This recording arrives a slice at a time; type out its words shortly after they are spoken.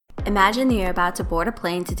Imagine that you're about to board a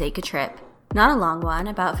plane to take a trip. Not a long one,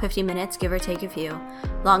 about 50 minutes give or take a few.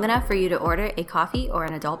 Long enough for you to order a coffee or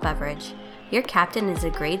an adult beverage. Your captain is a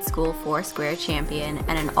grade school Foursquare champion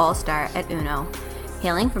and an all-star at Uno.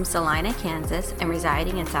 Hailing from Salina, Kansas, and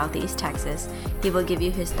residing in Southeast Texas, he will give you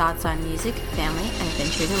his thoughts on music, family, and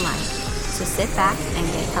adventures in life. So sit back and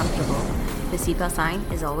get comfortable. The seatbelt sign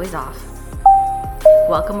is always off.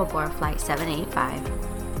 Welcome aboard Flight 785.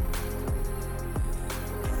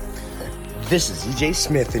 This is EJ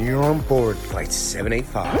Smith, and you're on board Flight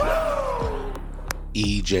 785.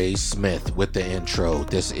 EJ Smith with the intro.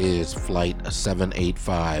 This is Flight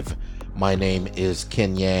 785. My name is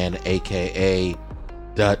Kenyan, aka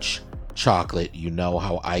Dutch Chocolate. You know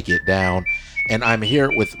how I get down. And I'm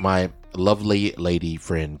here with my lovely lady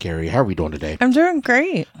friend, Carrie. How are we doing today? I'm doing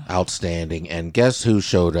great. Outstanding. And guess who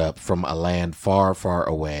showed up from a land far, far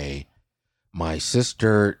away? My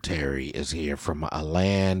sister Terry is here from a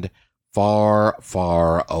land far,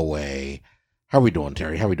 far away. How are we doing,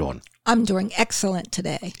 Terry? How are we doing? I'm doing excellent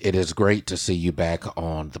today. It is great to see you back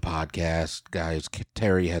on the podcast, guys.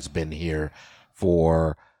 Terry has been here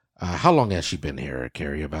for, how long has she been here,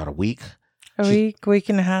 Carrie? About a week? Week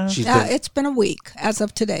and a half. It's been a week. As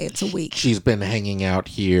of today, it's a week. She's been hanging out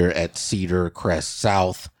here at Cedar Crest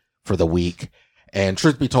South for the week. And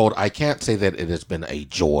truth be told, I can't say that it has been a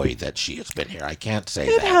joy that she has been here. I can't say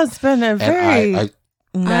that. It has been a very nice.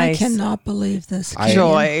 I cannot believe this.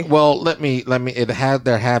 Joy. Well,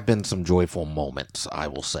 there have been some joyful moments, I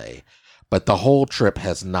will say. But the whole trip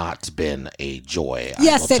has not been a joy.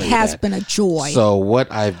 Yes, it has been a joy. So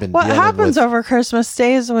what I've been What dealing happens with, over Christmas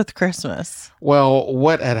stays with Christmas. Well,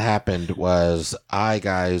 what had happened was I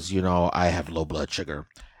have low blood sugar.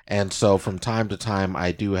 And so from time to time,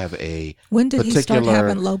 I do have a When did you start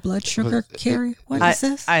having low blood sugar, Carrie? What is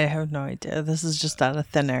this? I have no idea. This is just out of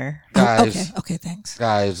thin air. Guys, okay, thanks.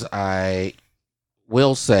 Guys, I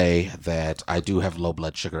will say that I do have low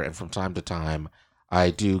blood sugar. And from time to time, I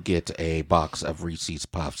do get a box of Reese's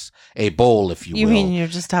Puffs, a bowl, if you will. You mean you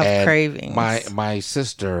just have and cravings? My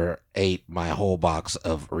sister ate my whole box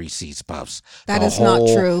of Reese's Puffs. That is not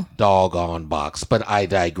true. Doggone box. But I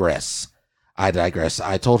digress.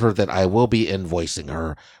 I told her that I will be invoicing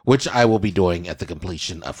her, which I will be doing at the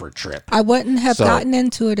completion of her trip. I wouldn't have gotten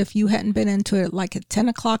into it if you hadn't been into it like at 10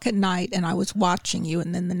 o'clock at night and I was watching you.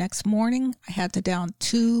 And then the next morning, I had to down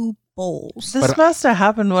 2 bowls. This must have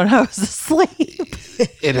happened when I was asleep.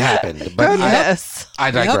 It happened. But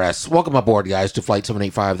I digress. Yep. Welcome aboard, guys, to Flight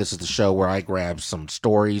 785. This is the show where I grab some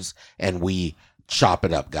stories and we chop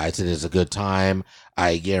it up, guys. It is a good time.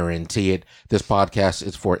 I guarantee it. This podcast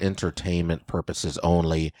is for entertainment purposes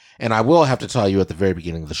only. And I will have to tell you at the very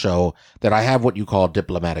beginning of the show that I have what you call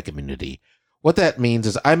diplomatic immunity. What that means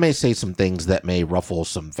is I may say some things that may ruffle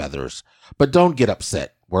some feathers, but don't get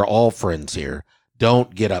upset. We're all friends here.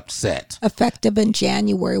 Don't get upset. Effective in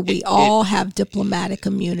January, we all have diplomatic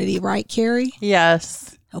immunity, right, Carrie?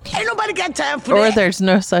 Yes. Okay. Ain't nobody got time for Or that. there's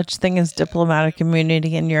no such thing as diplomatic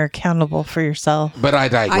immunity and you're accountable for yourself. But I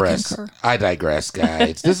digress. I concur. I digress,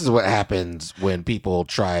 guys. This is what happens when people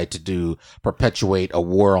try to perpetuate a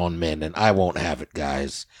war on men, and I won't have it,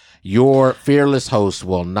 guys. Your fearless host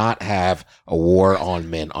will not have a war on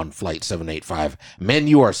men on Flight 785. Men,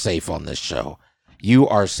 you are safe on this show. You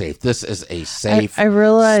are safe. This is a safe I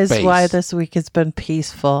realize space. why this week has been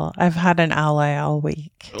peaceful. I've had an ally all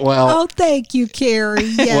week. Well, Oh, thank you, Carrie.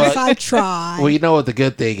 Yes, I tried. well, you know what the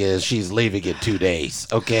good thing is? She's leaving in 2 days,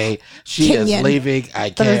 okay? She is Kenyan. leaving.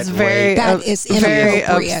 I That is can't very, wait. That is very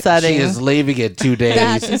inappropriate. upsetting. She is leaving in 2 days.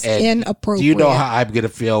 That is and inappropriate. Do you know how I'm going to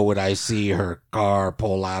feel when I see her car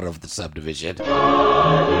pull out of the subdivision?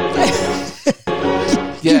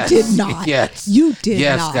 Yes. You did not. Yes. You did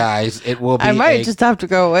yes, not. guys. It will be. I might just have to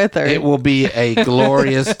go with her. It will be a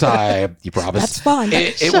glorious time. You promise? That's fun.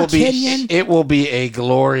 It will be. Kenyan. It will be a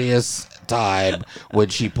glorious time when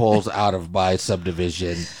she pulls out of my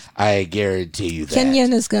subdivision. I guarantee you that.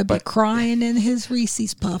 Kenyan is going to be But- crying in his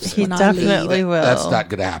Reese's Puffs He when I definitely leave. will. That's not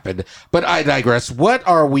going to happen. But I digress. What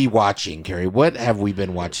are we watching, Carrie? What have we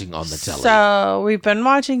been watching on the telly? So we've been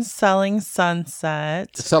watching Selling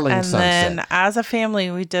Sunset. Selling Sunset. And then as a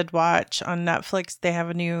family, we did watch on Netflix. They have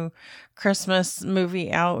a new Christmas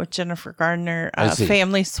movie out with Jennifer Gardner, I see.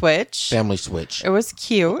 Family Switch. Family Switch. It was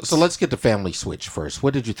cute. So let's get to Family Switch first.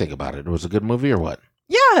 What did you think about it? It was a good movie or what?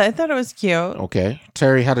 Yeah, I thought it was cute. Okay.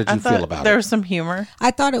 Terry, how did you feel about there it? was some humor.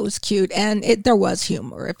 I thought it was cute, and there was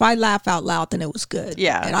humor. If I laugh out loud, then it was good.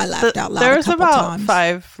 Yeah. And I laughed out loud There a was couple about times.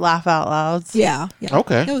 5 laugh out louds. Yeah.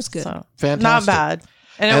 Okay. It was good. So, Fantastic. not bad.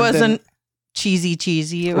 And it And wasn't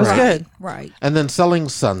cheesy. It was Right, good. Right. And then Selling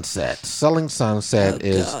Sunset. Selling Sunset Oh,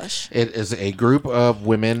 is gosh. it is a group of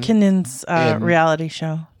women. Kinnon's In- reality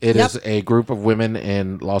show. It Yep. is a group of women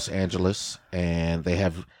in Los Angeles, and they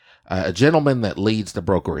have a gentleman that leads the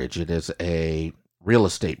brokerage. It is a real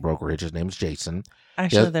estate brokerage. His name's Jason.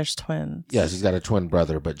 Actually, Yeah. there's twins. Yes, he's got a twin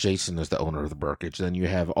brother, but Jason is the owner of the brokerage. Then you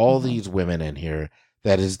have all these women in here.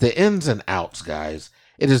 That is the ins and outs, guys.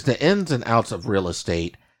 It is the ins and outs of real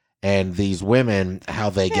estate, and these women, how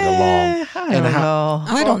they get along. I And don't how- know.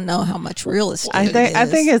 I don't know how much real estate I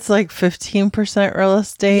think it's like 15% real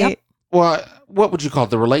estate, Yep. Well, what would you call it?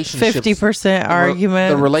 The relationships? 50%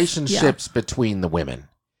 argument. The relationships between the women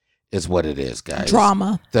is what it is, guys.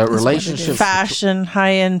 drama. The is what it relationships. is. fashion,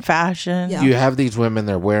 high-end fashion. Yeah. You have these women,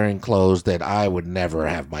 they're wearing clothes that I would never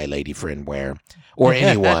have my lady friend wear, or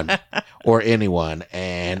anyone,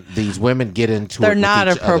 and these women get into They're it with not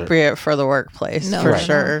each other. appropriate for the workplace, No, for right.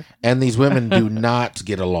 sure. And these women do not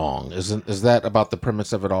get along. Is that about the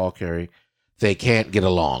premise of it all, Carrie? They can't get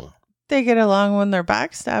along. They get along when they're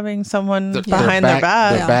backstabbing someone They're behind their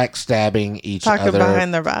back. They're backstabbing each Talking other.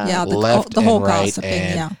 behind their back. Yeah, left the whole and right, gossiping.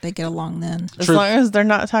 and- Yeah, they get along then. As Truth- long as they're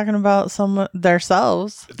not talking about someone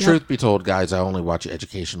themselves. Truth be told, guys, I only watch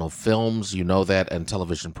educational films. You know that, and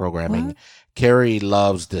television programming. What? Carrie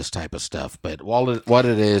loves this type of stuff, but what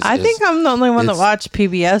it is, I think I'm the only one that it's- watched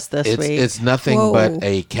PBS this week. It's nothing Whoa. but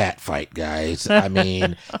a cat fight, guys. I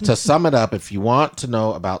mean, to sum it up, if you want to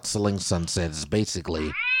know about Selling Sunset, it's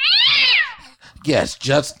basically, yes,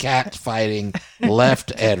 just cat fighting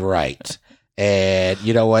left and right. And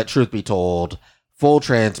you know what? Truth be told, full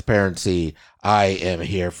transparency, I am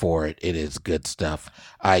here for it. It is good stuff,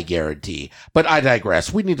 I guarantee. But I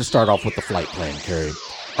digress. We need to start off with the flight plan, Carrie.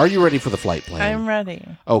 Are you ready for the flight plan? I'm ready.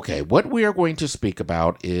 Okay, what we are going to speak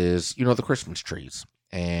about is, the Christmas trees.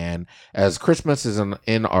 And as Christmas is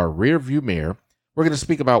in our rear view mirror, we're going to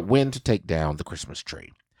speak about when to take down the Christmas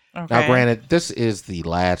tree. Okay. Now, granted, this is the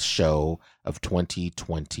last show of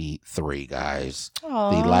 2023, guys.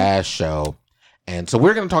 Aw. The last show. And so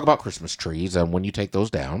we're going to talk about Christmas trees and when you take those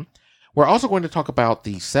down. We're also going to talk about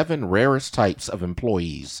the 7 rarest types of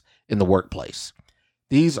employees in the workplace.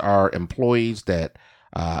 These are employees that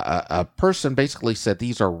a person basically said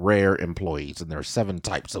these are rare employees, and there are 7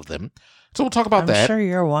 types of them. So we'll talk about I'm that. sure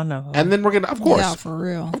you're one of them. And then we're going to, of course, Yeah, for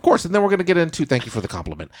real. and then we're going to get into, thank you for the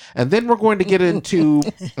compliment. And then we're going to get into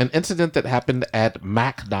an incident that happened at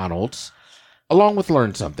McDonald's, along with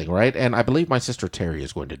Learn Something, right? And I believe my sister Terry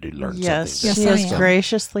is going to do Learn yes, Something. Yes, she I has am.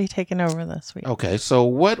 graciously taken over this week. Okay, so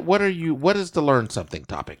what is the Learn Something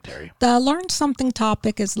topic, Terry? The Learn Something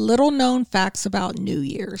topic is little known facts about New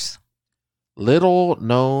Year's. Little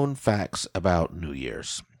known facts about New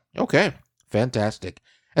Year's. Okay, fantastic.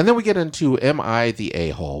 And then we get into Am I the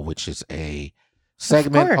A-hole, which is a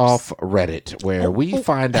segment course. off Reddit where we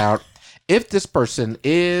find out if this person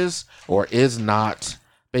is or is not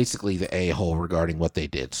basically the a-hole regarding what they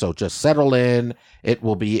did. So just settle in. It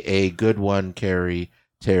will be a good one, Terry.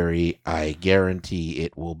 I guarantee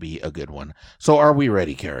it will be a good one. So are we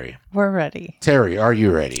ready, Carrie? We're ready. Terry, are you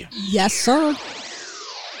ready? Yes, sir.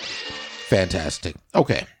 Fantastic.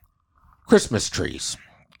 Okay. Christmas trees.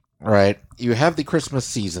 Right? You have the Christmas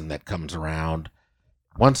season that comes around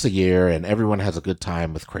once a year, and everyone has a good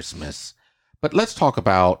time with Christmas. But let's talk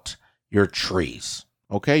about your trees.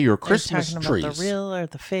 Okay? Your Christmas Are you trees. talking about the real or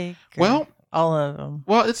the fake? Or Well- all of them.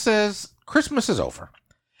 Well, it says Christmas is over,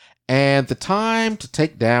 and the time to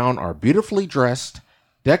take down our beautifully dressed,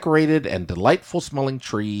 decorated, and delightful smelling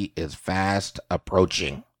tree is fast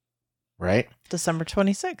approaching. Right? December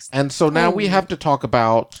 26th. And so now we Oh. have to talk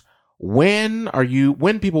about when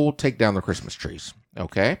people will take down the Christmas trees.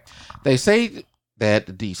 Okay? They say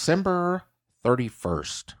that December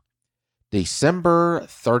 31st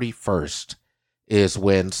is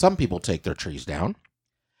when some people take their trees down.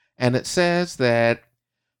 And it says that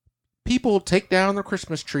people take down their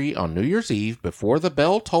Christmas tree on New Year's Eve before the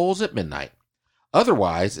bell tolls at midnight.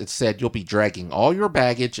 Otherwise, it said you'll be dragging all your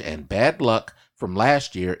baggage and bad luck from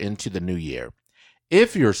last year into the new year,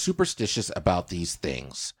 if you're superstitious about these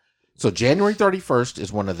things. So January 31st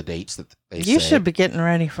is one of the dates that they say. You should be getting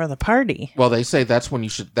ready for the party. Well, they say that's when you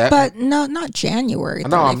should. But no, not January 31st.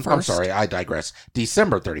 No, I'm sorry. I digress.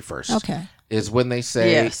 December 31st Okay. is when they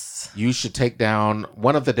say Yes. you should take down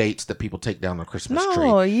one of the dates that people take down the Christmas tree.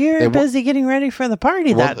 No, you're They wa- busy getting ready for the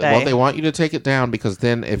party that day. Well, they want you to take it down because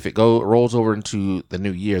then if it rolls over into the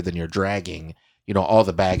new year, then you're dragging, all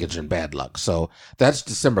the baggage and bad luck. So that's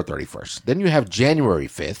December 31st. Then you have January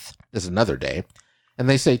 5th is another day. And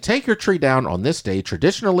they say, take your tree down on this day,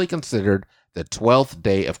 traditionally considered the 12th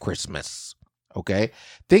day of Christmas. Okay?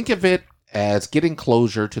 Think of it as getting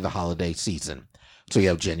closure to the holiday season. So you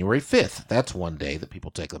have January 5th. That's one day that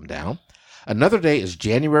people take them down. Another day is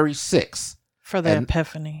January 6th. For the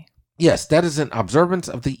Epiphany. Yes, that is an observance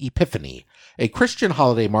of the Epiphany, a Christian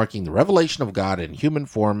holiday marking the revelation of God in human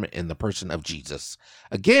form in the person of Jesus.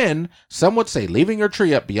 Again, some would say leaving your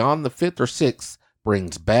tree up beyond the 5th or 6th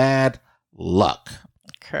brings bad luck.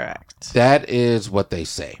 Correct. That is what they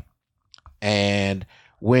say. And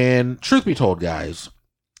when, truth be told, guys,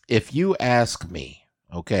 if you ask me,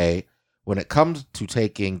 okay, when it comes to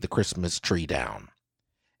taking the Christmas tree down,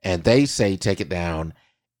 and they say take it down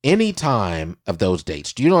any time of those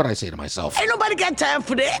dates, do you know what I say to myself? Ain't nobody got time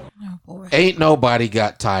for that. Oh, boy. Ain't nobody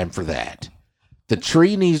got time for that. The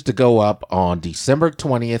tree needs to go up on December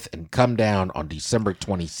 20th and come down on December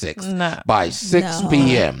 26th No. by 6 No.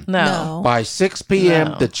 p.m. No. By 6 p.m.,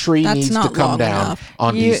 No. the tree That's needs to not come long down enough.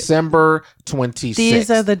 on You- December 26th.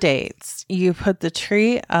 These are the dates. You put the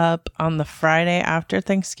tree up on the Friday after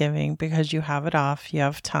Thanksgiving because you have it off. You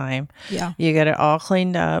have time. Yeah. You get it all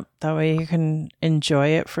cleaned up. That way you can enjoy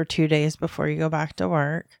it for 2 days before you go back to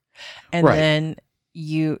work. And Right. then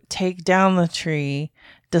you take down the tree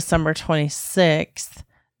December 26th.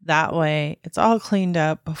 That way it's all cleaned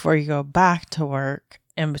up before you go back to work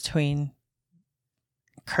in between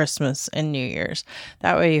Christmas and New Year's.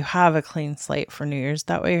 That way you have a clean slate for New Year's.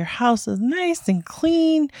 That way your house is nice and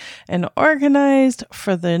clean and organized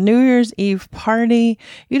for the New Year's Eve party.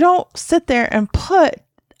 You don't sit there and put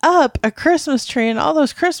up a Christmas tree and all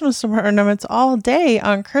those Christmas ornaments all day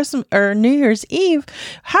on Christmas or New Year's Eve.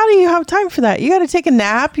 How do you have time for that? You got to take a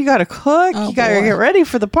nap. You got to cook. Oh, you got to boy. get ready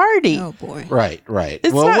for the party. Oh, boy. Right.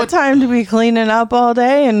 It's not time to be cleaning up all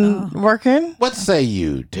day and working. What say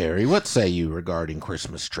you, Terry? What say you regarding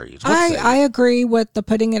Christmas trees? What say I you? agree with the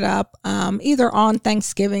putting it up either on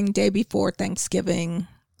Thanksgiving, day before Thanksgiving,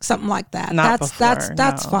 something like that. Not that's before,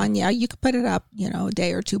 that's no. fun. Yeah, you could put it up, a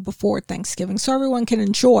day or two before Thanksgiving so everyone can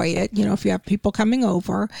enjoy it, if you have people coming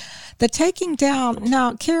over. The taking down,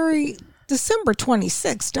 now, Carrie, December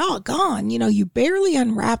 26th, doggone, you barely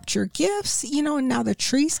unwrapped your gifts, and now the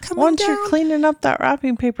tree's coming Once down. you're cleaning up that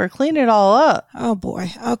wrapping paper, clean it all up. Oh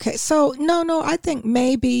boy. Okay. So no, I think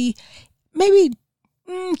maybe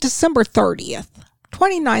December 30th,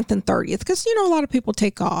 29th and 30th, because a lot of people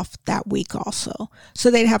take off that week also. So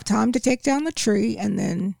they'd have time to take down the tree and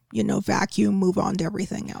then, vacuum, move on to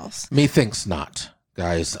everything else. Me thinks not,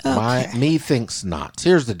 guys. Okay. Me thinks not.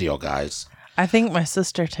 Here's the deal, guys. I think my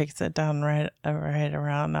sister takes it down right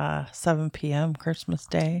around 7 p.m. Christmas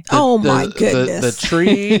Day. Oh my goodness. The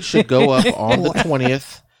tree should go up on the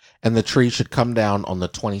 20th, and the tree should come down on the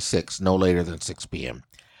 26th, no later than 6 p.m.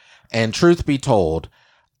 And truth be told,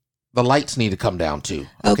 the lights need to come down too.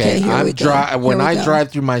 Okay, here we go. When Here we I go.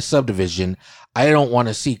 drive through my subdivision, I don't want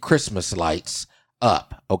to see Christmas lights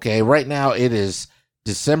up. Okay, right now it is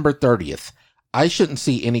December 30th. I shouldn't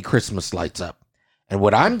see any Christmas lights up. And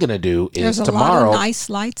what I'm going to do is There's a tomorrow. lot of nice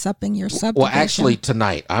lights up in your subdivision. Well, actually,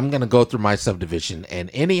 tonight I'm going to go through my subdivision, and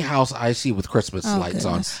any house I see with Christmas Oh, lights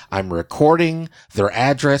goodness. on, I'm recording their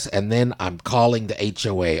address, and then I'm calling the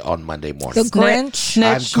HOA on Monday morning. the Grinch.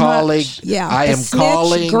 I'm calling. Yeah, I the am snitch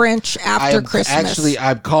calling Grinch after I'm Christmas. Actually,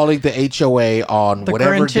 I'm calling the HOA on The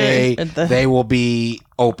whatever Grinch day and the- they will be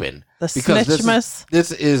open. The Because Snitchmas.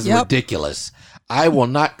 this is Yep. ridiculous. I will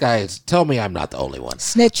not, guys. Tell me I'm not the only one.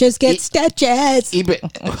 Snitches get stitches. Even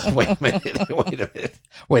wait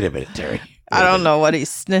a minute, Terry. I don't know what he's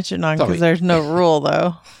snitching on Tell me. because there's no rule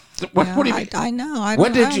though. What, Yeah, what do you mean? I know. I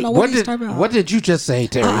What don't, I did don't you? know What he's did? talking about. What did you just say,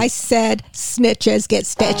 Terry? I said snitches get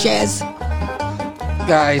stitches.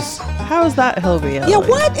 Guys, How is that hillbilly? Yeah,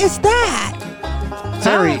 what is that?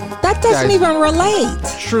 Terry. That doesn't guys, even relate.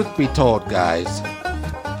 Truth be told, guys,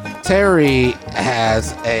 Terry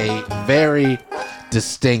has a very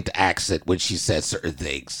distinct accent when she says certain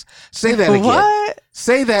things. Say that again. What?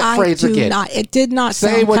 Say that I phrase do again. not. It did not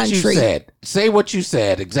Say sound what country. you said. Say what you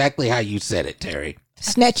said. Exactly how you said it, Terry.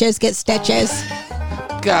 Snitches get stitches.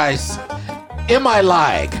 Guys, am I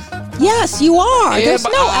lying? Yes, you are. There's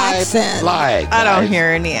Am no I accent. lying, I don't guys? hear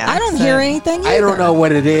any. I don't hear anything. I don't either. know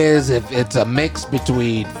what it is. If it's a mix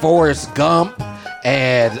between Forrest Gump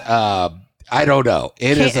and I don't know.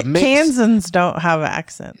 It is a mix. Kansans don't have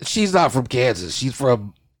accents. She's not from Kansas. She's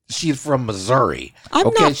from Missouri. I'm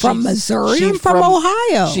not from Missouri. I'm from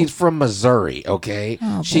Ohio. She's from Missouri. Okay.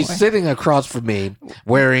 Oh, She's boy. sitting across from me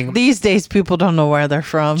wearing. These days, people don't know where they're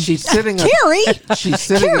from. She's sitting. Carrie. She's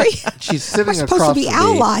sitting. Carrie. She's We're sitting supposed across to be from me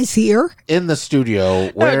allies here. in the studio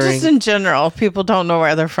No, wearing. just in general, people don't know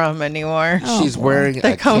where they're from anymore. Oh, she's boy. wearing.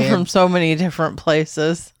 They a come from so many different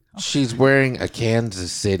places. She's wearing a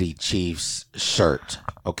Kansas City Chiefs shirt,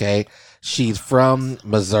 okay? She's from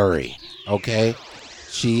Missouri, okay?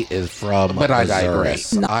 She is from But Missouri. I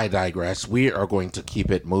digress. No. I digress. We are going to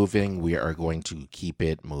keep it moving.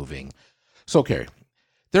 So, Carrie,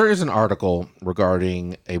 there is an article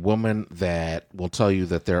regarding a woman that will tell you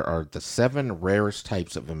that there are the 7 rarest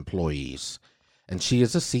types of employees. And she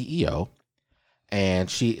is a CEO,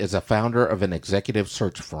 and she is a founder of an executive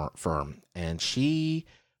search firm. And she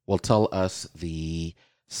will tell us the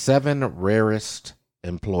 7 rarest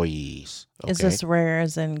employees. Okay? Is this rare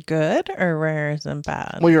as in good or rare as in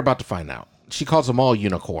bad? Well, you're about to find out. She calls them all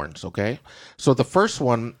unicorns, okay? So the first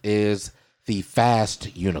one is the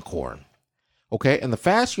fast unicorn. Okay, and the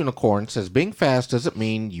fast unicorn says being fast doesn't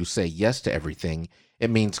mean you say yes to everything. It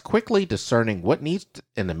means quickly discerning what needs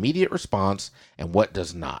an immediate response and what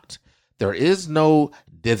does not. There is no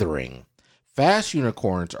dithering. Fast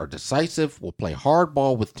unicorns are decisive, will play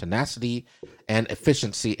hardball with tenacity and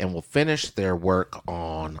efficiency, and will finish their work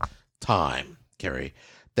on time, Carrie.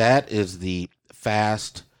 That is the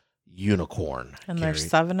fast unicorn. And Carrie. there's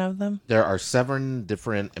 7 of them? There are 7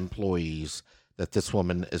 different employees that this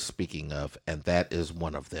woman is speaking of, and that is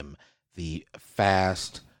one of them, the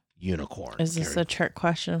fast unicorn. Is this Carrie. a trick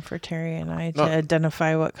question for Terry and I to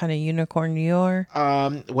identify what kind of unicorn you are?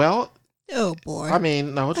 Well, oh boy. I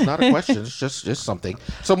mean, no, it's not a question. It's just something.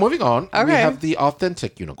 So moving on, we have the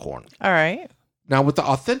authentic unicorn. All right. Now, with the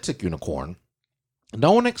authentic unicorn,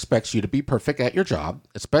 no one expects you to be perfect at your job,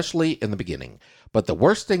 especially in the beginning. But the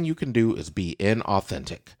worst thing you can do is be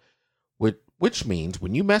inauthentic, which means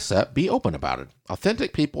when you mess up, be open about it.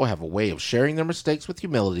 Authentic people have a way of sharing their mistakes with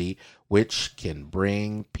humility, which can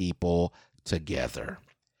bring people together.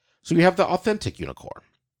 So you have the authentic unicorn.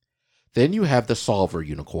 Then you have the solver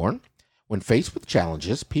unicorn. When faced with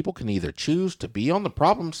challenges, people can either choose to be on the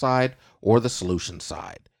problem side or the solution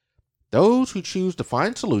side. Those who choose to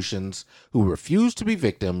find solutions, who refuse to be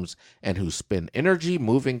victims, and who spend energy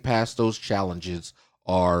moving past those challenges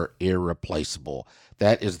are irreplaceable.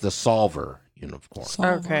 That is the solver unicorn.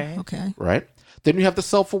 Okay. Right? Then you have the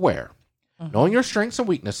self-aware. Knowing your strengths and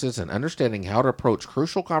weaknesses and understanding how to approach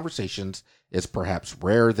crucial conversations is perhaps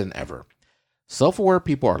rarer than ever. Self-aware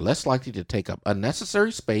people are less likely to take up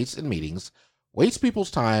unnecessary space in meetings, waste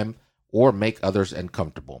people's time, or make others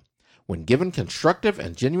uncomfortable. When given constructive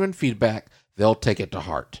and genuine feedback, they'll take it to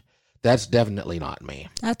heart. That's definitely not me.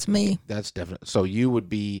 That's me. That's definitely. So you would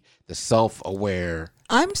be the self-aware.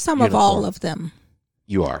 I'm some unicorn. of all of them.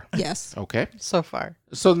 You are. Yes. Okay. So far.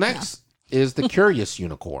 So next is the curious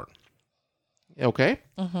unicorn. Okay.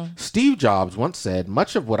 Steve Jobs once said,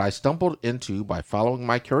 "Much of what I stumbled into by following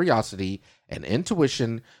my curiosity and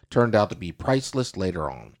intuition turned out to be priceless later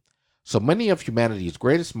on." So many of humanity's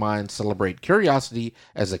greatest minds celebrate curiosity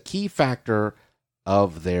as a key factor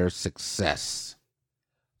of their success.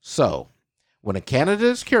 So, when a candidate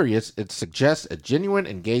is curious, it suggests a genuine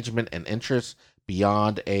engagement and interest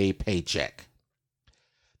beyond a paycheck.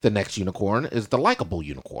 The next unicorn is the likable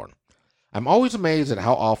unicorn. I'm always amazed at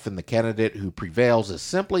how often the candidate who prevails is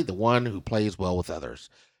simply the one who plays well with others.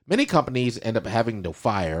 Many companies end up having to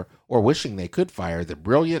fire or wishing they could fire the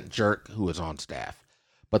brilliant jerk who is on staff.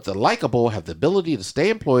 But the likable have the ability to stay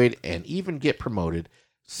employed and even get promoted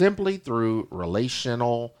simply through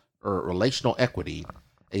relational equity,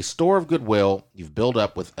 a store of goodwill you've built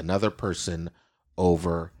up with another person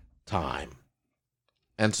over time.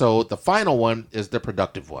 And so the final one is the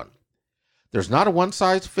productive one. There's not a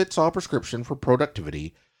one-size-fits-all prescription for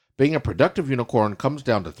productivity. Being a productive unicorn comes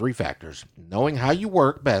down to 3 factors: knowing how you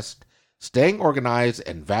work best, staying organized,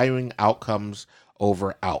 and valuing outcomes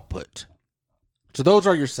over output. So those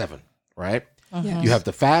are your 7, right? Yes. You have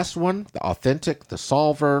the fast one, the authentic, the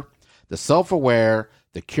solver, the self-aware,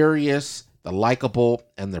 the curious, the likable,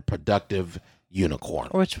 and the productive unicorn.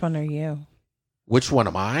 Which one are you? Which one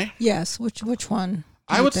am I? Yes. Which one?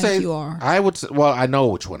 I would say you are. I would say, well, I know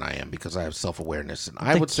which one I am because I have self-awareness, and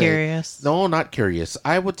I would curious. say no, not curious.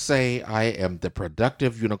 I would say I am the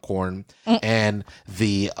productive unicorn and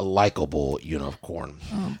the likable unicorn.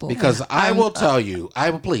 Oh, boy. Because I will tell you,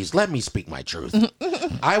 please let me speak my truth.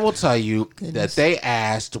 I will tell you that they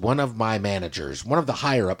asked one of my managers, one of the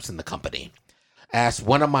higher ups in the company, asked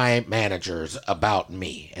one of my managers about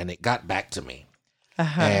me, and it got back to me.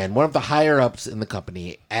 And one of the higher ups in the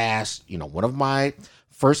company asked, one of my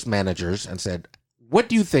first managers and said, "What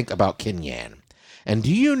do you think about Ken Yan?" And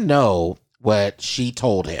do you know what she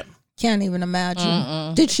told him? Can't even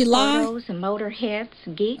imagine. Did she lie? Photos and motorheads,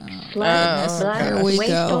 geeks, sluts, Here we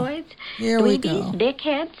go. wastoids, Here we dweebies, go.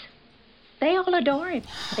 dickheads. They all adore him.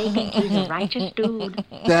 They think he's a righteous dude.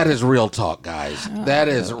 That is real talk, guys. That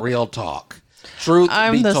is real talk. Truth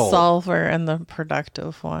I'm be the told. solver and the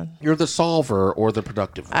productive one. You're the solver or the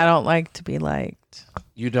productive one. I don't like to be liked.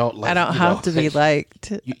 You don't like. I don't have to be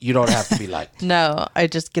liked. You don't have to be liked. No, I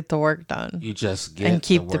just get the work done You just get and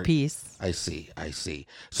keep the work. peace. I see.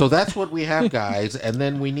 So that's what we have, guys. And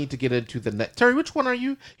then we need to get into the next. Terry, which one are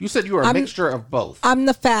you? You said you were a mixture of both. I'm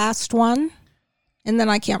the fast one, and then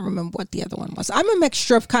I can't remember what the other one was. I'm a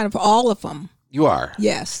mixture of kind of all of them. You are.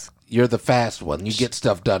 Yes, You're the fast one. You get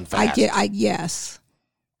stuff done fast. yes,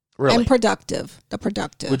 Really? and productive. The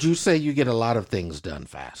productive. Would you say you get a lot of things done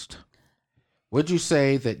fast? Would you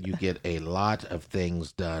say that you get a lot of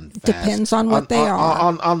things done fast? Depends on what they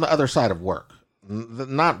are. On the other side of work.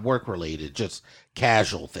 Not work related, just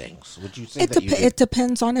casual things. Would you say that you It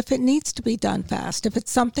depends on if it needs to be done fast. If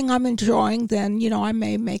it's something I'm enjoying, then I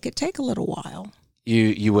may make it take a little while.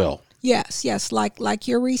 You will. Yes, like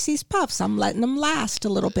your Reese's Puffs. I'm letting them last a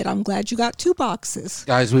little bit. I'm glad you got 2 boxes.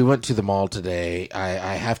 Guys, we went to the mall today.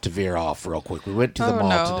 I have to veer off real quick. We went to the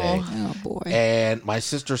mall today. Oh boy. And my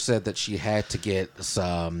sister said that she had to get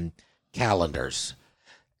some calendars.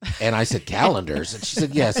 And I said, calendars? And she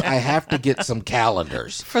said, yes, I have to get some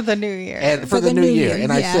calendars. For the new year. And for the new year.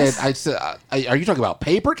 And yes. I said, are you talking about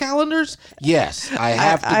paper calendars? Yes, I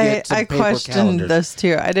have to get some I paper questioned calendars. this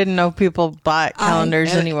too. I didn't know people bought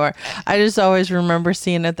calendars anymore. I just always remember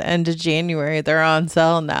seeing at the end of January, they're on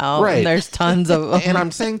sale now. Right. And there's tons of them. And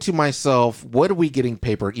I'm saying to myself, what are we getting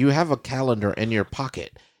paper? You have a calendar in your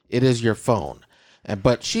pocket. It is your phone.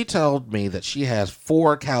 But she told me that she has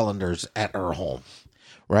 4 calendars at her home.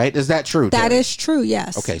 Right? Is that true? That Terry? is true,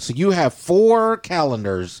 yes. Okay, so you have 4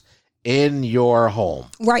 calendars in your home.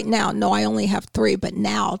 Right now, no, I only have 3, but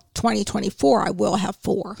now 2024 I will have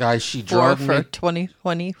 4. Guys, she 4 drugged for me.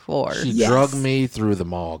 2024. She Yes. drugged me through the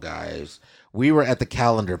mall, guys. We were at the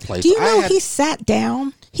calendar place. Do you know I had- he sat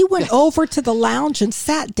down? He went over to the lounge and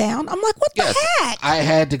sat down. I'm like, what Yes, the heck? I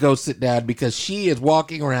had to go sit down because she is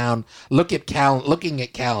walking around looking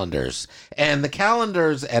at calendars. And the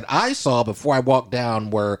calendars that I saw before I walked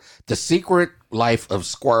down were The Secret Life of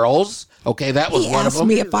Squirrels. Okay, that was He one of asked them.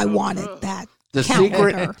 me if I wanted that The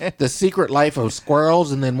calendar. Secret Life of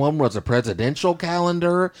Squirrels, and then one was a presidential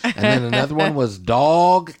calendar, and then another one was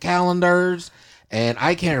dog calendars. And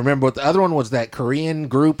I can't remember what the other one was. That Korean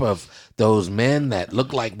group of those men that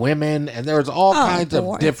look like women, and there was all kinds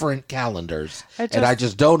boy. of different calendars, I and I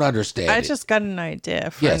just don't understand. I it. just got an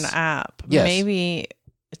idea for Yes. an app. Yes. Maybe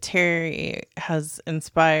Terry has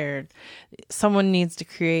inspired. Someone needs to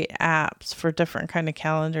create apps for different kind of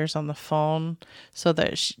calendars on the phone, so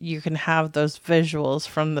that you can have those visuals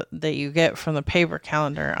from that you get from the paper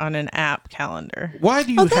calendar on an app calendar. Why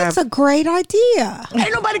do you Oh, that's have? a great idea.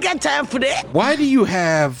 Why do you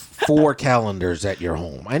have 4 calendars at your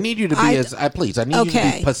home? I need you to be I need you to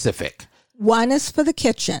Okay. be specific. One is for the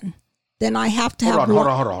kitchen. Then I have to Hold have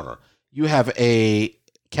on. You have a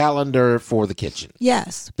calendar for the kitchen.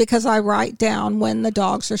 Yes, because I write down when the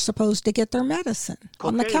dogs are supposed to get their medicine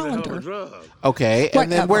on the calendar. Okay, and then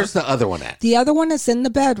Whatever. where's the other one at? The other one is in the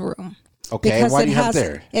bedroom. Okay, Because why do it you have has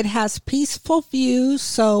there? it has peaceful views.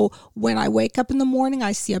 So when I wake up in the morning,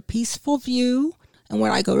 I see a peaceful view, and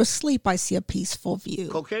when I go to sleep, I see a peaceful view.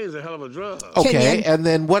 Cocaine's a hell of a drug. Okay, you- and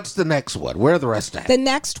then what's the next one? Where are the rest at? The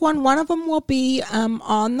next one of them will be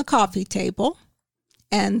on the coffee table,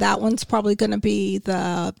 and that one's probably going to be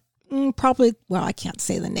the I can't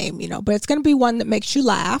say the name, but it's going to be one that makes you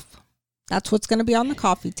laugh. That's what's going to be on the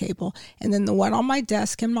coffee table. And then the one on my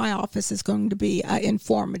desk in my office is going to be an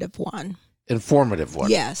informative one. Informative one.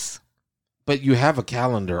 Yes. But you have a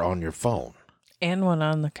calendar on your phone And one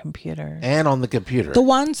on the computer. and on the computer. The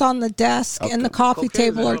ones on the desk and the coffee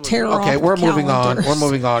table are terror Okay, off we're the moving on. calendars. We're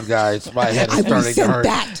moving on, guys. My head is I starting to said hurt.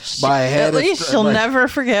 that. My head At is least she'll my- never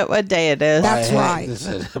forget what day it is. That's my right.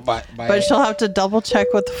 head- my But head- she'll have to double check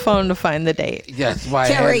with the phone to find the date. Yes,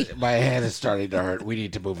 Terry. my head is starting to hurt. We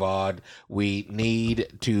need to move on. We need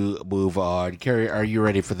to move on. Carrie, are you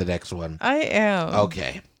ready for the next one? I am.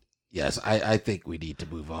 Okay. Yes, I think we need to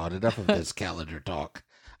move on. Enough of this calendar talk.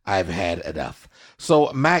 I've had enough.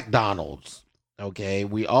 So, McDonald's. Okay,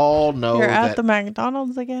 we all know You're that. at the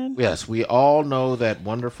McDonald's again? Yes, we all know that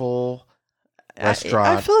wonderful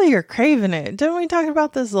restaurant. I feel like you're craving it. Didn't we talk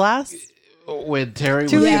about this last? When Terry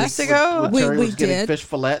 2 was weeks getting, ago? when Terry We was getting did. fish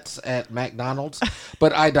fillets at McDonald's.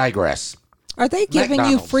 But I digress. Are they giving you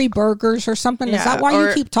McDonald's. free burgers or something? Is that why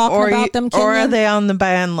you keep talking or about them, Or are Kenyon? they on the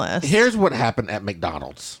ban list? Here's what happened at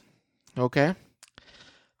McDonald's. Okay,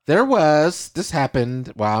 this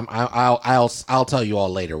happened. Well, I'll tell you all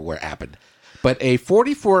later where it happened. But a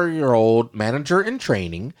 44-year-old manager in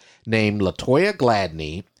training named Latoya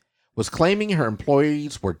Gladney was claiming her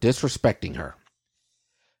employees were disrespecting her.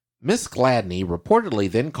 Miss Gladney reportedly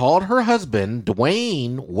then called her husband,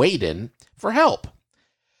 Dwayne Waden, for help.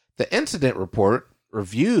 The incident report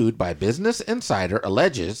reviewed by Business Insider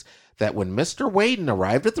alleges that when Mr. Waden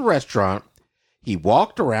arrived at the restaurant, he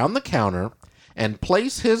walked around the counter and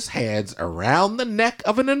placed his hands around the neck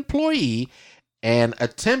of an employee and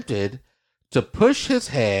attempted to push his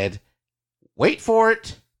head, wait for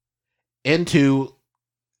it, into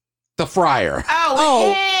the fryer.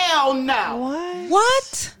 Oh. Hell no.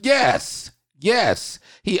 What? Yes.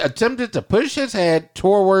 He attempted to push his head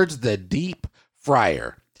towards the deep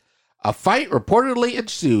fryer. A fight reportedly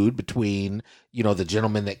ensued between, the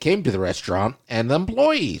gentleman that came to the restaurant and the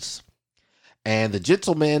employees. And the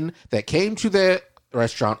gentleman that came to the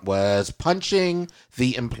restaurant was punching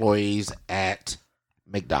the employees at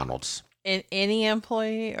McDonald's. Any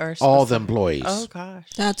employee or All specific? the employees. Oh gosh.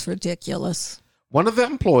 That's ridiculous. One of the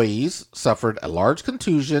employees suffered a large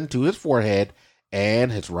contusion to his forehead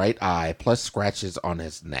and his right eye, plus scratches on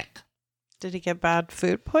his neck. Did he get bad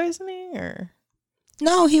food poisoning or?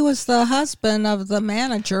 No, he was the husband of the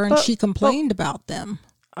manager, and she complained about them.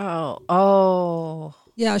 Oh.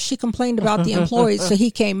 Yeah, she complained about the employees, so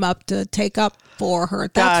he came up to take up for her.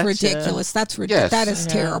 That's Gotcha. ridiculous. That's ridiculous. Yes. That is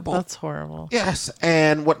terrible. That's horrible. Yes,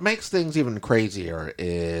 and what makes things even crazier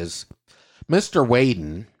is Mr.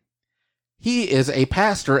 Waden. He is a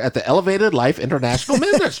pastor at the Elevated Life International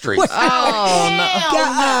Ministries.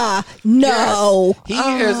 Oh No. He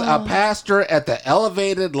is a pastor at the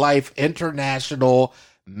Elevated Life International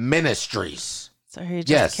Ministries. So he just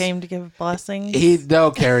Yes. came to give blessings.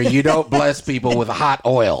 No, Carrie, you don't bless people with hot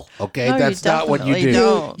oil. Okay, No, you that's not what you definitely do.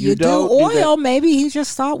 don't. You do don't oil. that. Maybe he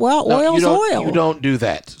just thought, well, No, oil's you don't, oil. You don't do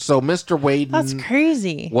that. So Mr. That's Waden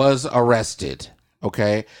crazy. was arrested.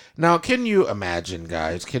 Okay. Now, can you imagine,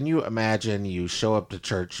 guys? Can you imagine you show up to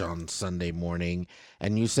church on Sunday morning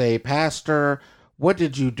and you say, Pastor, what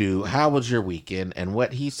did you do? How was your weekend? And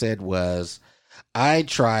what he said was, I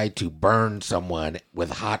tried to burn someone with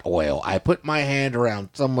hot oil. I put my hand around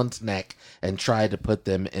someone's neck and tried to put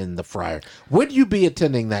them in the fryer. Would you be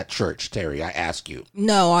attending that church, Terry? I ask you.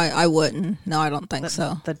 No, I wouldn't. No, I don't think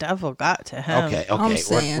so. The devil got to him. Okay, I'm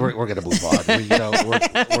saying. we're gonna move on.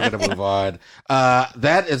 We're gonna move on.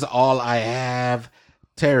 That is all I have.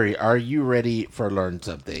 Terry, are you ready for Learn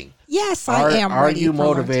Something? Yes, I am Are ready. you for Learn.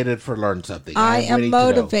 motivated for Learn Something? I am am ready to know.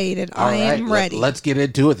 motivated. All I am right, ready. Let's get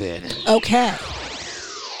into it then. Okay.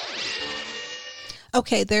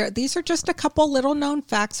 Okay, these are just a couple little known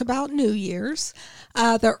facts about New Year's.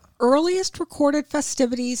 The earliest recorded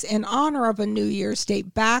festivities in honor of a New Year's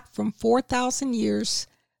date back some 4,000 years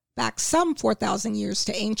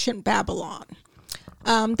to ancient Babylon.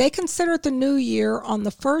 They considered the new year on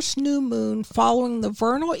the first new moon following the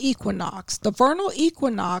vernal equinox. The vernal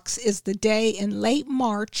equinox is the day in late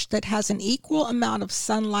March that has an equal amount of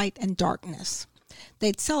sunlight and darkness.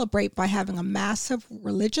 They'd celebrate by having a massive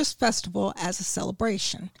religious festival as a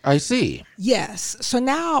celebration. I see. Yes. So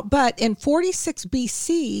now, but in 46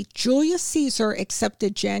 BC, Julius Caesar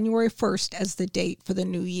accepted January 1st as the date for the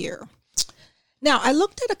new year. Now, I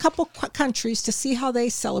looked at a couple countries to see how they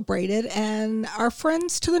celebrated, and our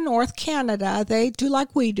friends to the north, Canada, they do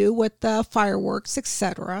like we do with the fireworks,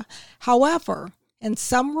 etc. However, in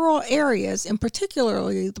some rural areas, in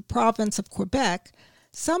particularly the province of Quebec,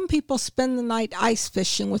 some people spend the night ice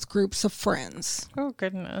fishing with groups of friends. Oh,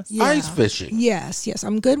 goodness. Yeah. Ice fishing. Yes.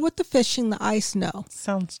 I'm good with the fishing, the ice, no.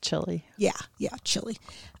 Sounds chilly. Yeah, chilly.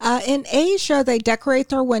 In Asia, they decorate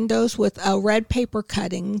their windows with red paper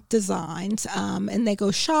cutting designs, and they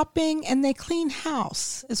go shopping and they clean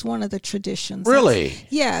house is one of the traditions. Really?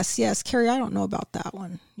 Yes. Carrie, I don't know about that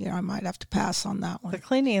one. I might have to pass on that The one.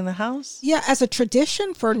 cleaning in the house? Yeah, as a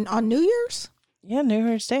tradition on New Year's? Yeah, New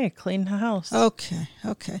Year's Day, clean the house. Okay.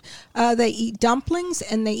 They eat dumplings,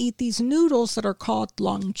 and they eat these noodles that are called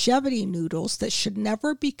longevity noodles that should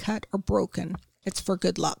never be cut or broken. It's for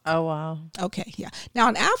good luck. Oh, wow. Okay, yeah. Now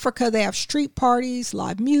in Africa, they have street parties,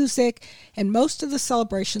 live music, and most of the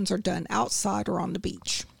celebrations are done outside or on the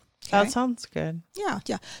beach. Okay? That sounds good. Yeah.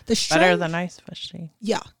 Better than ice fishing.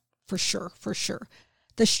 Yeah, for sure.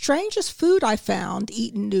 The strangest food I found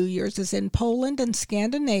eaten New Year's is in Poland and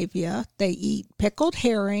Scandinavia. They eat pickled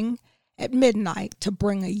herring at midnight to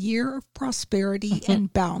bring a year of prosperity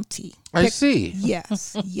and bounty. I see.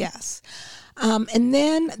 Yes. And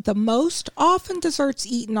then the most often desserts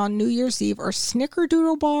eaten on New Year's Eve are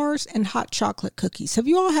snickerdoodle bars and hot chocolate cookies. Have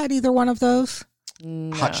you all had either one of those?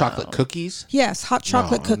 Hot chocolate cookies? Yes, hot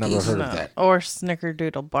chocolate No, I've cookies. never heard of that. Or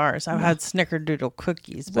snickerdoodle bars. I've had snickerdoodle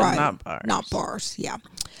cookies, but not bars. Not bars, yeah.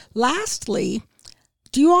 Lastly,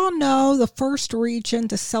 do you all know the first region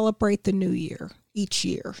to celebrate the new year each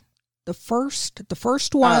year? The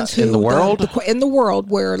first ones who in the world? in the world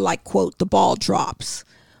where, like, quote, the ball drops,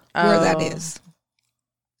 where that is.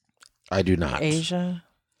 I do not. Asia.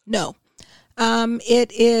 No.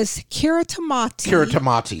 It is Kiritimati.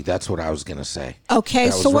 Kiritimati, that's what I was going to say. Okay,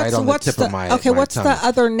 That was so right on the what's tip the of my what's tongue. the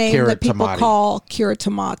other name that people Kiritimati. call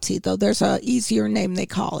Kiritimati? Though there's a easier name they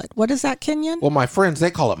call it. What is that, Kenyon? Well, my friends,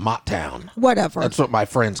 they call it Mott Town. Whatever. That's what my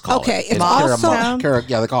friends call Okay, it. it's also-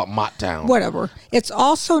 Yeah, they call it Mott Town. Whatever. It's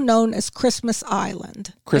also known as Christmas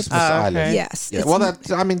Island. Christmas Island. okay. Yes. Yeah, it's-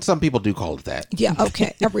 well, some people do call it that. Yeah,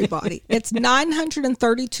 okay, everybody. It's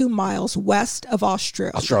 932 miles west of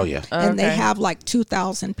Australia. Australia. And they Okay. have like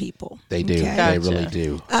 2,000 people. They do. Okay? They Gotcha. really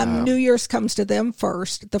do. New Year's comes to them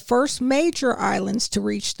first. The first major islands to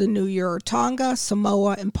reach the New Year are Tonga,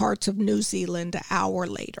 Samoa, and parts of New Zealand an hour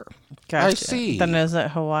later. Gotcha. I see. Then is it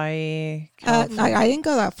Hawaii? California? I didn't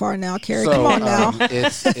go that far now, Carrie. Come on now.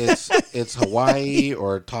 It's Hawaii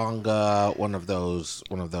or Tonga, one of those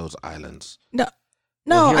islands. No,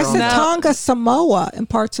 Well, here I on said the- Tonga, Samoa, and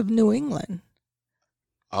parts of New England.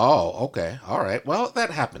 Oh, okay. All right. Well, that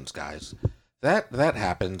happens, guys. That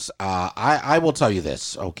happens. I will tell you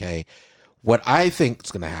this, okay? What I think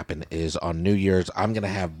is going to happen is on New Year's, I'm going to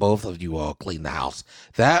have both of you all clean the house.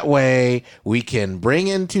 That way we can bring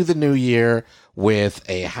into the new year with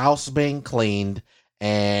a house being cleaned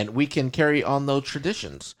and we can carry on those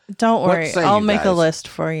traditions. Don't What worry. say I'll you make a guys? list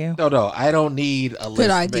for you. No, I don't need a list Good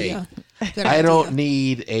idea. made. Good I idea. don't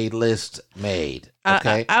need a list made.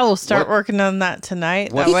 Okay. I will start What- working on that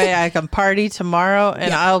tonight. What- That way I can party tomorrow and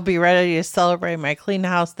Yeah. I'll be ready to celebrate my clean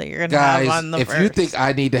house that you're going to have Guys, on the if 1st. you think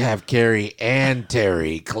I need to have Carrie and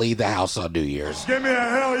Terry clean the house on New Year's, Give me a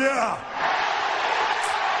hell yeah.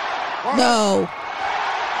 No.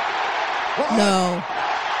 No.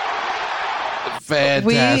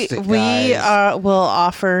 fantastic, we guys. will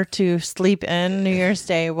offer to sleep in New Year's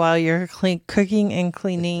Day while you're cooking and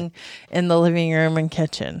cleaning in the living room and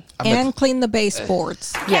kitchen. And clean the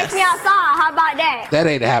baseboards. Yes. How about that? That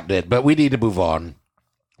ain't happening, but we need to move on.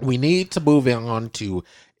 We need to move on to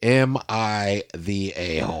Am I the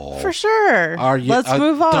A-hole? For sure. Are you, Let's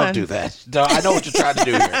move on. Don't do that. No, I know what you're trying to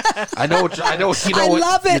do here. I know. You know I what?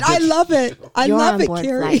 love it. I love it. I You're love on it, board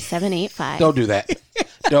Carrie. flight 785. Don't do that.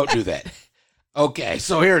 Don't do that. Okay,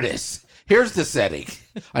 so here it is. Here's the setting.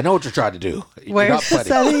 I know what you're trying to do. You're Where's not the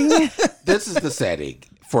putting- setting? This is the setting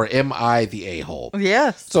for Am I the A-hole?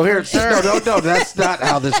 Yes. So here, no, that's not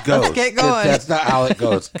how this goes. get going. That's not how it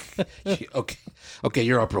goes. Okay,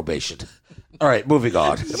 you're on probation. All right, moving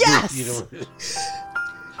on. Yes!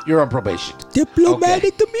 You're on probation.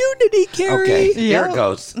 Diplomatic immunity, Carrie. Okay, here Yep. it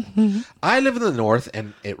goes. I live in the north,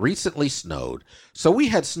 and it recently snowed, so we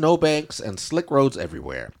had snowbanks and slick roads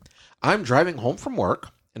everywhere. I'm driving home from work.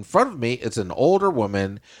 In front of me is an older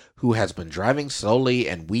woman who has been driving slowly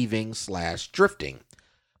and weaving/drifting.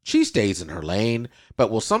 She stays in her lane, but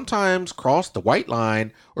will sometimes cross the white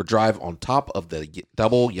line or drive on top of the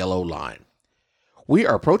double yellow line. We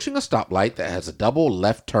are approaching a stoplight that has a double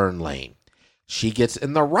left turn lane. She gets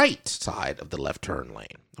in the right side of the left turn lane.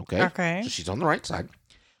 Okay? Okay. So she's on the right side.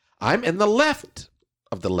 I'm in the left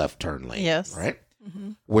of the left turn lane. Yes. Right?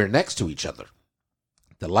 We're next to each other.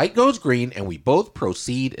 The light goes green and we both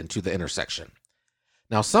proceed into the intersection.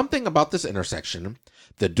 Now, something about this intersection,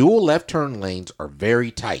 the dual left turn lanes are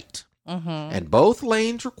very tight. And both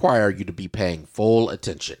lanes require you to be paying full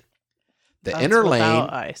attention. The That's inner lane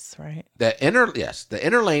without ice, right? the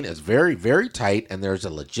inner lane is very, very tight, and there's a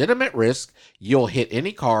legitimate risk you'll hit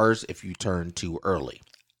any cars if you turn too early.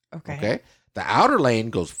 Okay. The outer lane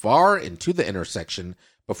goes far into the intersection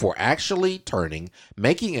before actually turning,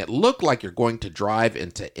 making it look like you're going to drive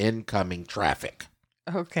into incoming traffic.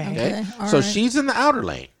 Okay. Okay. all So right. she's in the outer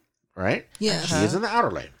lane, right? Yes. She is in the outer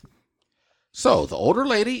lane. So the older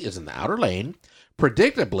lady is in the outer lane,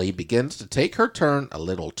 predictably begins to take her turn a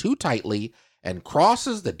little too tightly and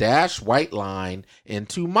crosses the dashed white line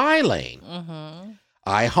into my lane.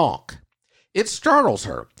 I honk. It startles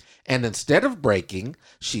her, and instead of braking,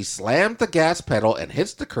 she slams the gas pedal and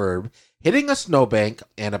hits the curb, hitting a snowbank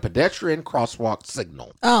and a pedestrian crosswalk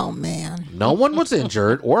signal. Oh, man. No one was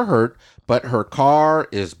injured or hurt, but her car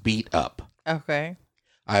is beat up. Okay.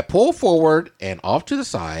 I pull forward and off to the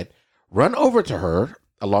side, run over to her,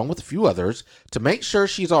 along with a few others, to make sure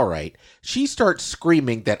she's all right. She starts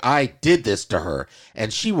screaming that I did this to her,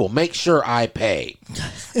 and she will make sure I pay.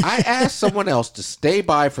 I asked someone else to stay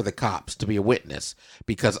by for the cops to be a witness,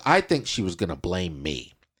 because I think she was going to blame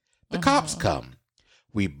me. The cops come.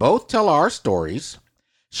 We both tell our stories.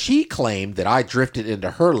 She claimed that I drifted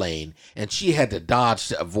into her lane and she had to dodge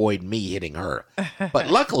to avoid me hitting her. But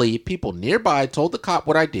luckily, people nearby told the cop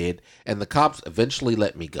what I did, and the cops eventually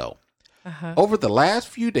let me go. Over the last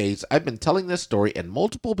few days, I've been telling this story, and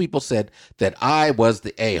multiple people said that I was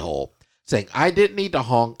the a-hole, saying I didn't need to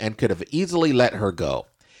honk and could have easily let her go.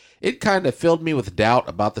 It kind of filled me with doubt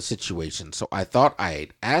about the situation, so I thought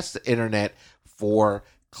I'd ask the internet for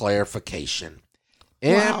clarification.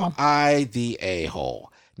 Am I the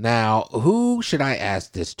a-hole? Now, who should I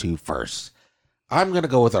ask this to first? I'm going to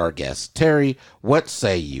go with our guest. Terry, what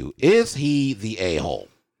say you? Is he the a-hole?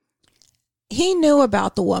 He knew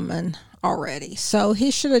about the woman already, so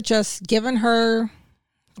he should have just given her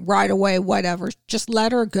right away, whatever. Just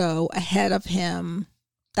let her go ahead of him.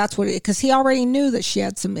 That's what because he already knew that she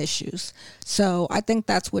had some issues. So I think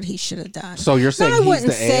that's what he should have done. So you're saying he's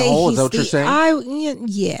the a-hole? Is that what you're saying?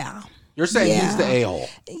 Yeah. You're saying he's the a-hole?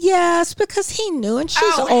 Yes, because he knew, and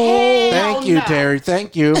she's old. Thank you, Terry.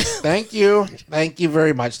 Thank you. Thank you. Thank you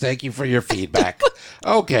very much. Thank you for your feedback.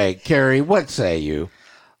 Okay, Carrie, what say you?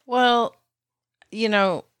 Well,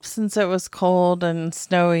 since it was cold and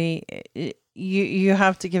snowy, you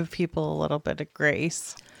have to give people a little bit of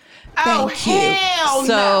grace. Thank you.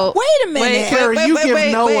 So wait a minute, Carrie, you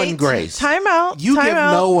give no one grace. Time out. You give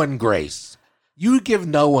no one grace. You give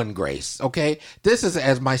no one grace, okay? This is,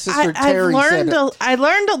 as my sister Terry said. I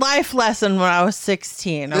learned a life lesson when I was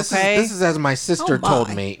 16, okay? This is as my sister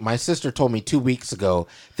told me. My sister told me 2 weeks ago.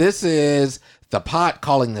 This is the pot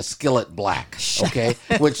calling the skillet black, okay?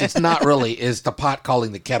 Which it's not really, is the pot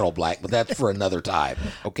calling the kettle black, but that's for another time,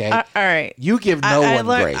 okay? All right. You give no one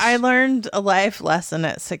grace. I learned a life lesson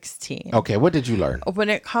at 16. Okay, what did you learn? When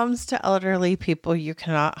it comes to elderly people, you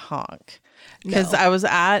cannot honk. Because I was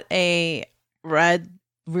at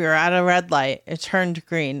we were at a red light. It turned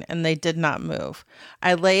green and they did not move.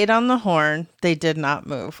 I laid on the horn. They did not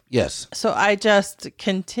move. Yes. So I just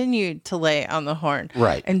continued to lay on the horn.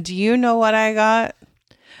 Right. And do you know what I got?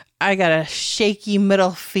 I got a shaky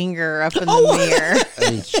middle finger up in the mirror.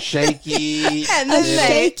 A shaky. And then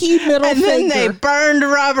shaky middle and finger. then they burned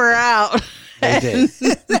rubber out. They did.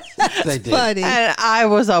 They did. Funny. And I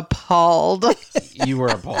was appalled. You were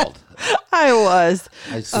appalled. I was.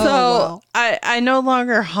 I see. So wow. I no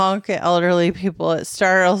longer honk at elderly people. It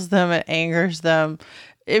startles them. It angers them.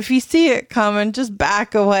 If you see it coming, just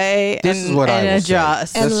back away and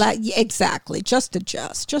adjust. And exactly. Just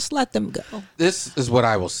adjust. Just let them go. This is what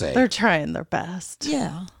I will say. They're trying their best.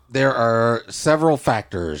 Yeah. There are several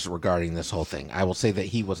factors regarding this whole thing. I will say that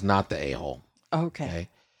he was not the a-hole. Okay.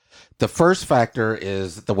 The first factor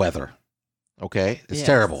is the weather. Okay? It's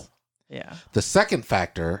terrible. Yeah. The second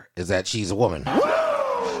factor is that she's a woman.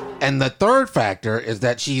 And the third factor is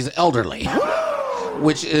that she's elderly,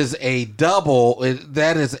 which is a double.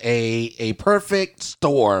 That is a perfect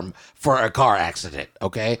storm for a car accident,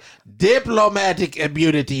 okay? Diplomatic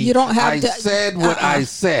immunity. You don't have I to. said what I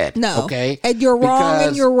said. No. Okay? And you're wrong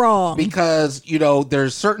and you're wrong. Because,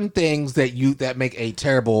 there's certain things that make a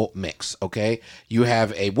terrible mix, okay? You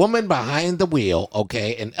have a woman behind the wheel,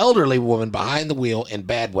 okay? An elderly woman behind the wheel in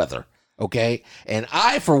bad weather. Okay. And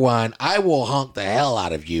I, for one, I will honk the hell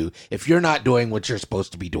out of you if you're not doing what you're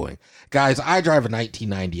supposed to be doing. Guys, I drive a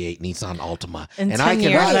 1998 Nissan Altima, and I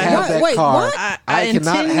cannot have that car. I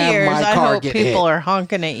cannot have my car get hit. People are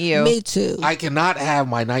honking at you. Me too. I cannot have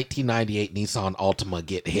my 1998 Nissan Altima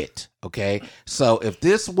get hit. Okay. So if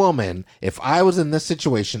I was in this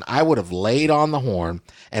situation, I would have laid on the horn.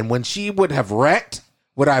 And when she would have wrecked,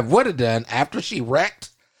 what I would have done after she wrecked,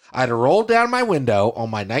 I'd have rolled down my window on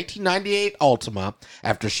my 1998 Altima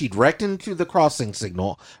after she'd wrecked into the crossing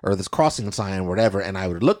signal or this crossing sign or whatever, and I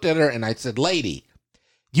would have looked at her and I said, "Lady,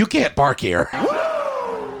 you can't park here."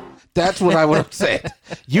 That's what I would have said.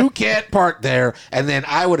 You can't park there. And then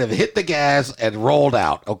I would have hit the gas and rolled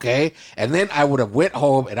out, okay? And then I would have went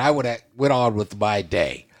home and I would have went on with my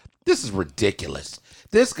day. This is ridiculous.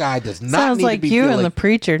 This guy does not Sounds need like to be you feeling... and the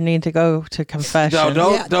preacher need to go to confession. No,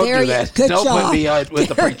 don't do that. Don't put me in with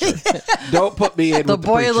the preacher. Don't put me in the with the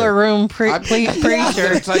boiler room preacher. I'm going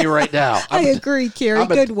to tell you right now. I agree, Carrie.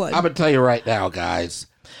 Good one. I'm going to tell you right now, guys.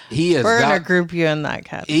 We're going to group you in that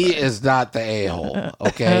category. He is not the a-hole,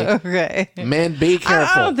 okay? Okay. Men, be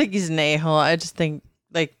careful. I don't think he's an a-hole. I just think,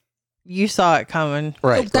 you saw it coming.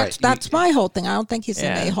 Right. That's my whole thing. I don't think he's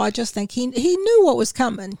an a-hole. I just think he knew what was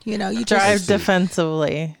coming. You drive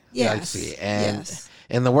defensively. Yes. I see. And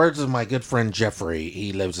in the words of my good friend Jeffrey,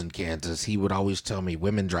 he lives in Kansas, he would always tell me,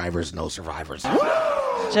 women drivers, no survivors.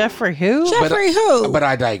 Jeffrey who? But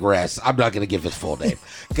I digress. I'm not going to give his full name.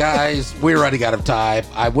 Guys, we're running out of time.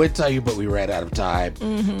 I would tell you, but we ran out of time.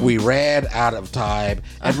 Mm-hmm. We ran out of time.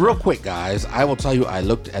 And real quick, guys, I will tell you, I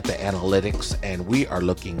looked at the analytics, and we are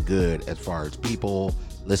looking good as far as people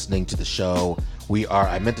listening to the show.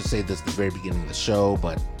 I meant to say this at the very beginning of the show,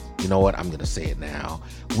 but You know what? I'm going to say it now.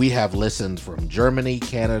 We have listened from Germany,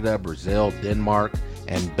 Canada, Brazil, Denmark,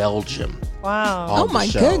 and Belgium. Wow. Oh my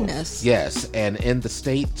goodness. Yes. And in the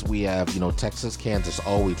States, we have, Texas, Kansas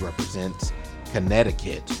always represents,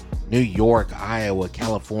 Connecticut, New York, Iowa,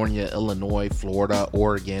 California, Illinois, Florida,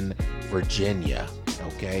 Oregon, Virginia,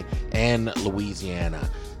 okay, and Louisiana.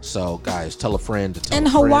 So, guys, tell a friend to tell And a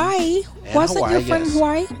friend. Hawaii. And Wasn't your friend yes.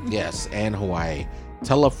 Hawaii? Yes, and Hawaii.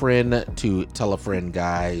 Tell a friend to tell a friend,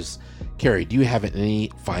 guys. Carrie, do you have any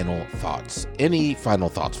final thoughts? Any final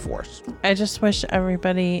thoughts for us? I just wish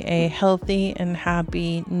everybody a healthy and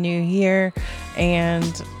happy new year,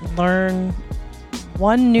 and learn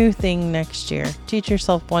one new thing next year. Teach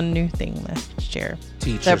yourself one new thing next year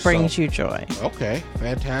that brings you joy. Okay,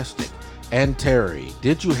 fantastic. And Terry,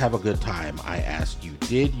 did you have a good time? I asked you,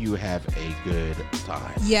 did you have a good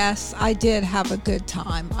time? Yes, I did have a good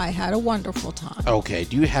time. I had a wonderful time. Okay,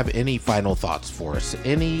 do you have any final thoughts for us?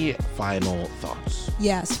 Any final thoughts?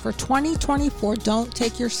 Yes, for 2024, don't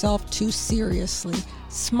take yourself too seriously.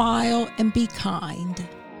 Smile and be kind.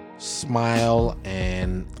 Smile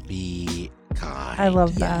and be kind. I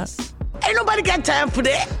love that. Yes. Ain't nobody got time for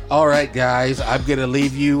that. All right, guys, I'm going to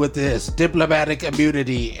leave you with this diplomatic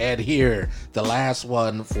immunity. And here, the last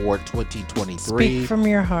one for 2023. Speak from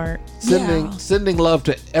your heart. Sending love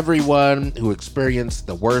to everyone who experienced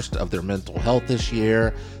the worst of their mental health this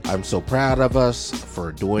year. I'm so proud of us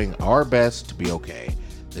for doing our best to be okay.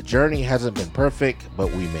 The journey hasn't been perfect,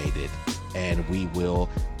 but we made it. And we will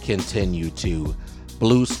continue to.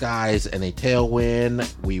 Blue skies and a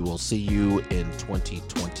tailwind. We will see you in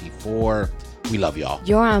 2024. We love y'all.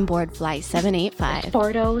 You're on board Flight 785.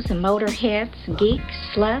 Sportos and motorheads, geeks,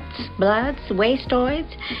 sluts, bloods,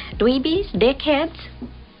 wastoids, dweebies, dickheads.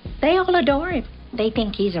 They all adore him. They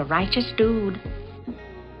think he's a righteous dude.